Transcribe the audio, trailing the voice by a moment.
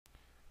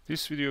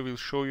This video will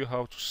show you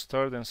how to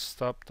start and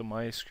stop the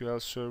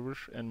MySQL server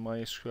and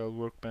MySQL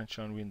Workbench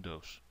on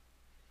Windows.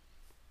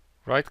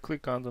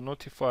 Right-click on the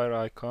notifier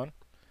icon,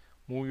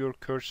 move your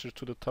cursor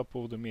to the top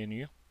of the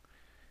menu,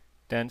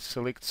 then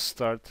select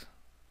Start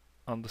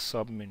on the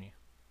sub-menu.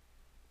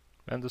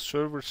 When the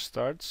server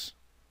starts,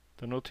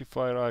 the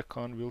notifier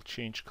icon will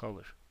change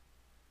color.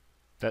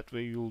 That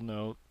way you'll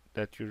know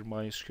that your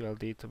MySQL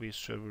database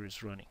server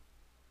is running.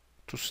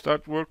 To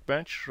start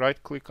Workbench,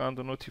 right-click on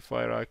the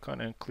notifier icon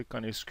and click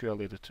on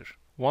SQL Editor.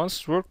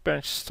 Once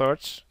Workbench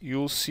starts,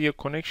 you'll see a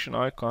connection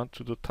icon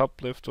to the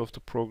top left of the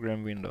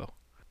program window.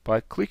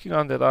 By clicking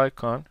on that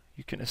icon,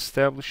 you can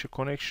establish a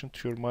connection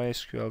to your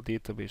MySQL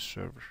database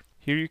server.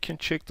 Here you can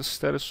check the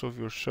status of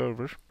your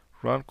server,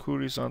 run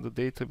queries on the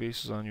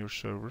databases on your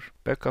server,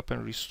 backup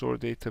and restore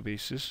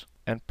databases,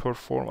 and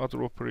perform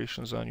other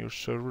operations on your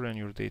server and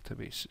your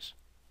databases.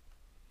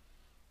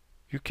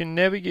 You can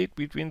navigate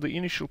between the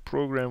initial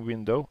program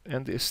window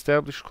and the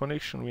established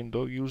connection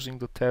window using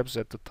the tabs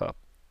at the top.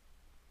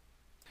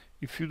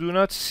 If you do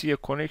not see a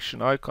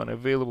connection icon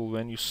available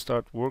when you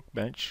start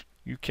Workbench,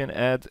 you can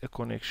add a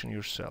connection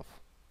yourself.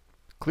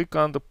 Click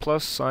on the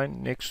plus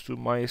sign next to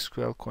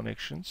MySQL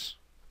connections,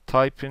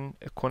 type in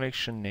a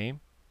connection name,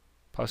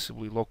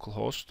 possibly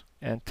localhost,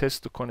 and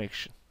test the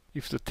connection.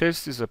 If the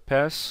test is a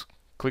pass,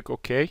 click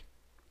OK.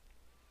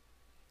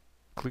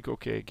 Click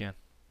OK again.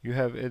 You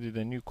have added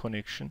a new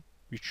connection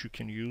which you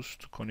can use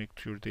to connect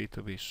to your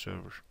database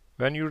server.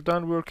 When you're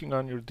done working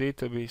on your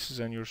databases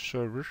and your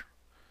server,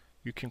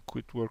 you can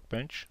quit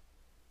Workbench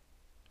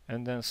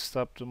and then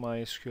stop the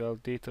MySQL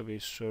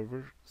database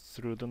server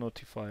through the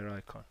notifier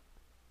icon.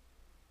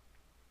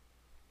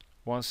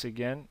 Once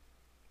again,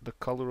 the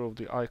color of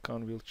the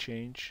icon will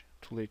change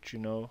to let you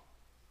know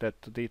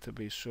that the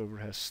database server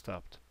has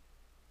stopped.